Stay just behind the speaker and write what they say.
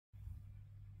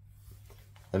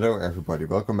Hello everybody,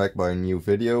 welcome back by a new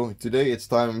video. Today it's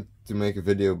time to make a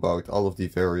video about all of the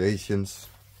variations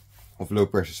of low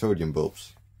pressure sodium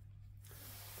bulbs.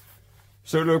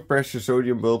 So low pressure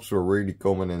sodium bulbs were really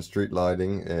common in street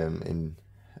lighting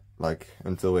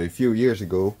until a few years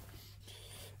ago.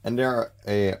 And there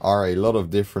are a lot of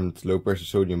different low pressure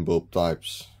sodium bulb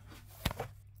types.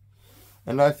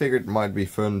 And I figured it might be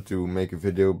fun to make a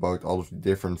video about all of the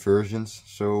different versions.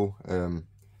 So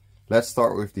let's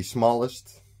start with the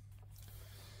smallest,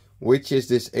 which is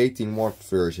this 18 watt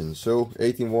version. So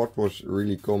 18 watt was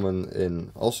really common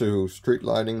in also street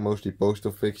lighting, mostly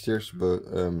postal fixtures, but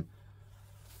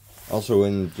also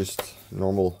in just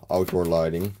normal outdoor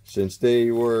lighting, since they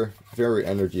were very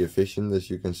energy efficient, as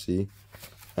you can see,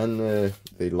 and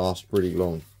they last pretty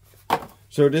long.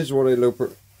 So this is what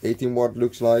a 18 watt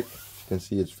looks like. You can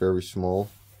see it's very small,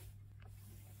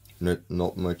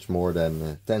 not much more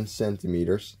than 10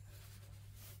 centimeters.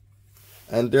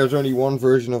 And there's only one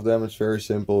version of them. It's very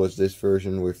simple. It's this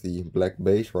version with the black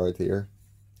base right here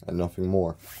and nothing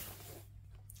more.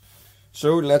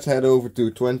 So let's head over to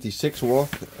 26 watt,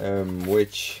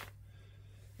 which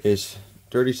is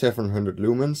 3700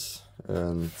 lumens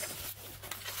and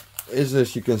is,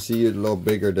 as you can see, a lot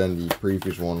bigger than the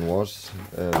previous one was.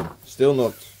 Still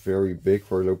not very big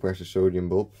for a low pressure sodium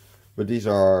bulb, but these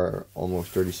are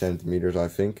almost 30 centimeters, I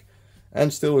think.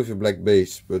 And still with a black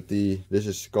base, but this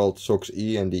is called SOX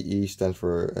E, and the E stands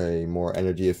for a more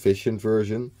energy efficient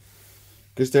version.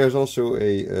 Because there's also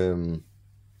a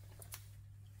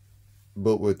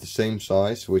bulb with the same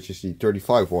size, which is the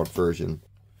 35 watt version.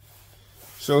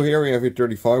 So here we have a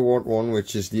 35 watt one,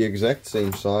 which is the exact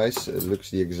same size. It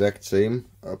looks the exact same,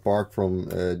 apart from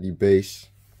the base.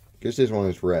 Because this one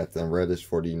is red, and red is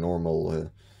for the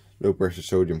normal low pressure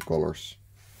sodium colors.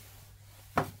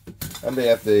 And they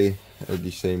have the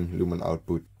same lumen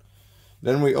output.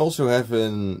 Then we also have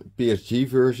an PSG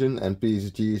version, and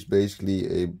PSG is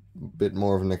basically a bit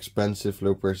more of an expensive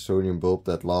low pressure sodium bulb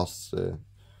that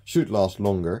should last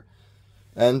longer.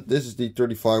 And this is the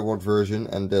 35 watt version,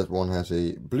 and that one has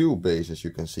a blue base, as you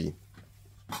can see.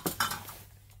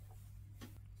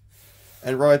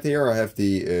 And right here I have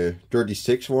the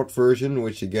 36 watt version,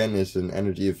 which again is an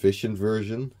energy efficient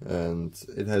version, and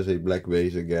it has a black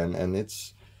base again, and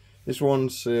this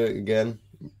one's again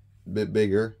a bit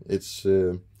bigger. It's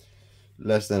a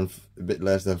bit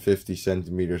less than 50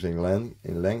 centimeters in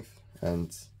length,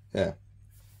 and yeah,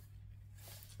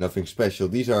 nothing special.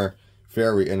 These are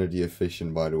very energy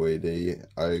efficient, by the way.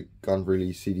 I can't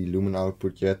really see the lumen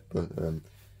output yet, but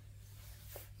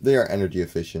they are energy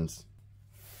efficient.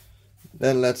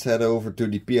 Then let's head over to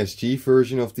the PSG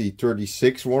version of the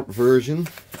 36 watt version.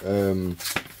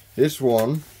 This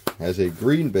one has a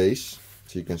green base.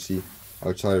 So you can see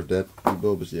outside of that the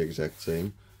bulb is the exact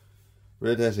same, but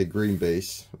it has a green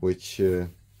base, which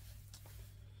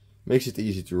makes it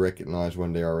easy to recognize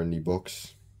when they are in the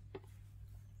box.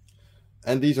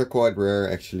 And these are quite rare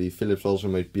actually. Philips also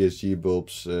made PSG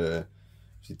bulbs, the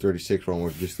 36 one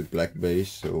with just a black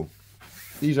base, so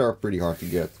these are pretty hard to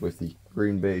get with the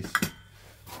green base.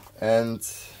 And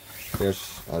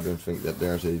I don't think that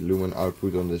there's a lumen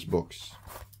output on this box.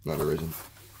 No, there isn't.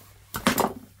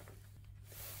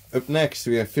 Up next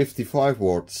we have 55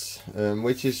 watts,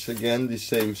 which is again the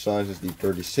same size as the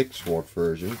 36 watt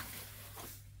version,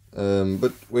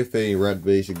 but with a red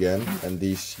base again, and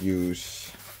these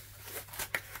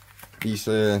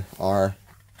are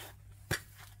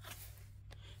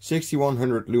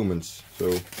 6100 lumens,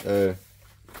 so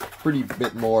pretty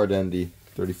bit more than the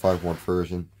 35 watt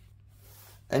version.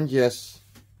 And yes,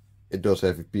 it does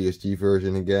have a PSG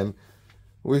version again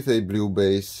with a blue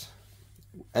base.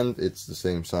 And it's the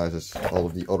same size as all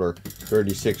of the other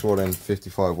 36 watt and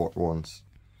 55 watt ones.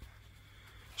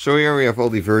 So here we have all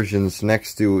the versions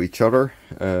next to each other.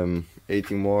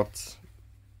 18 watt,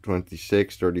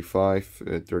 26, 35,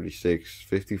 36,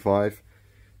 55.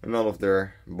 And all of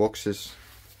their boxes.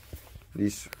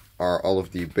 These are all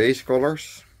of the base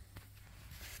colors.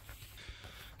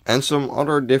 And some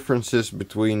other differences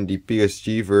between the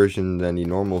PSG version and the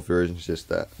normal versions is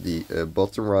that the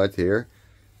bottom right here,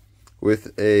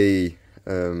 with a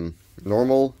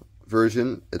normal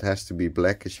version, it has to be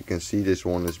black. As you can see, this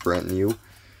one is brand new.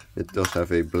 It does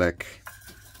have a black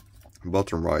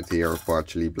bottom right here,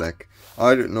 partially black.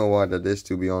 I don't know why that is,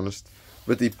 to be honest.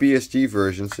 But the PSG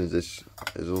version, since this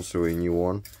is also a new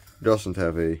one, doesn't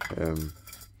have a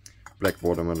black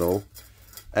bottom at all.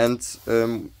 And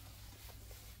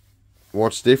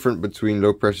what's different between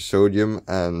low pressure sodium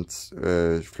and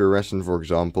fluorescent, for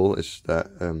example, is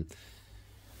that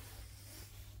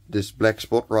this black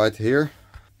spot right here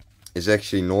is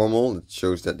actually normal. It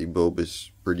shows that the bulb is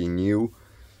pretty new.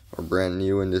 or brand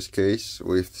new in this case,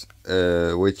 with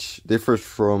which differs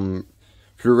from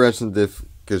fluorescent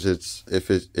because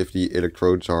if the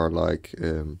electrodes are like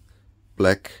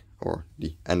black, or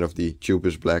the end of the tube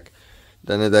is black,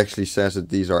 then it actually says that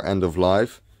these are end of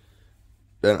life.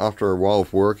 Then after a while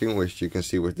of working, which you can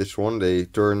see with this one, they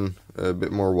turn a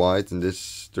bit more white, and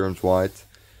this turns white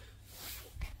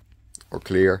or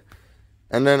clear.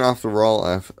 And then after a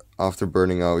while, after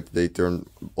burning out, they turn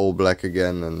all black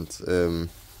again, and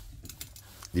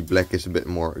the black is a bit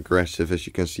more aggressive, as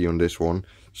you can see on this one.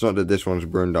 It's not that this one's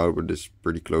burned out, but it's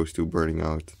pretty close to burning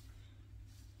out.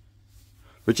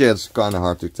 But yeah, it's kind of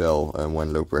hard to tell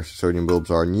when low pressure sodium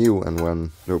bulbs are new and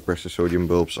when low pressure sodium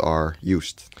bulbs are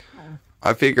used.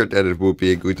 I figured that it would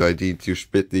be a good idea to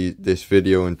split this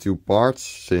video in 2 parts,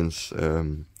 since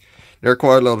there are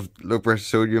quite a lot of low pressure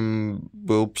sodium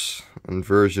bulbs and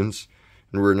versions,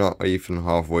 and we're not even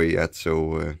halfway yet.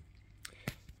 So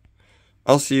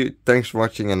I'll see you. Thanks for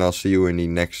watching, and I'll see you in the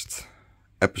next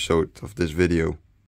episode of this video.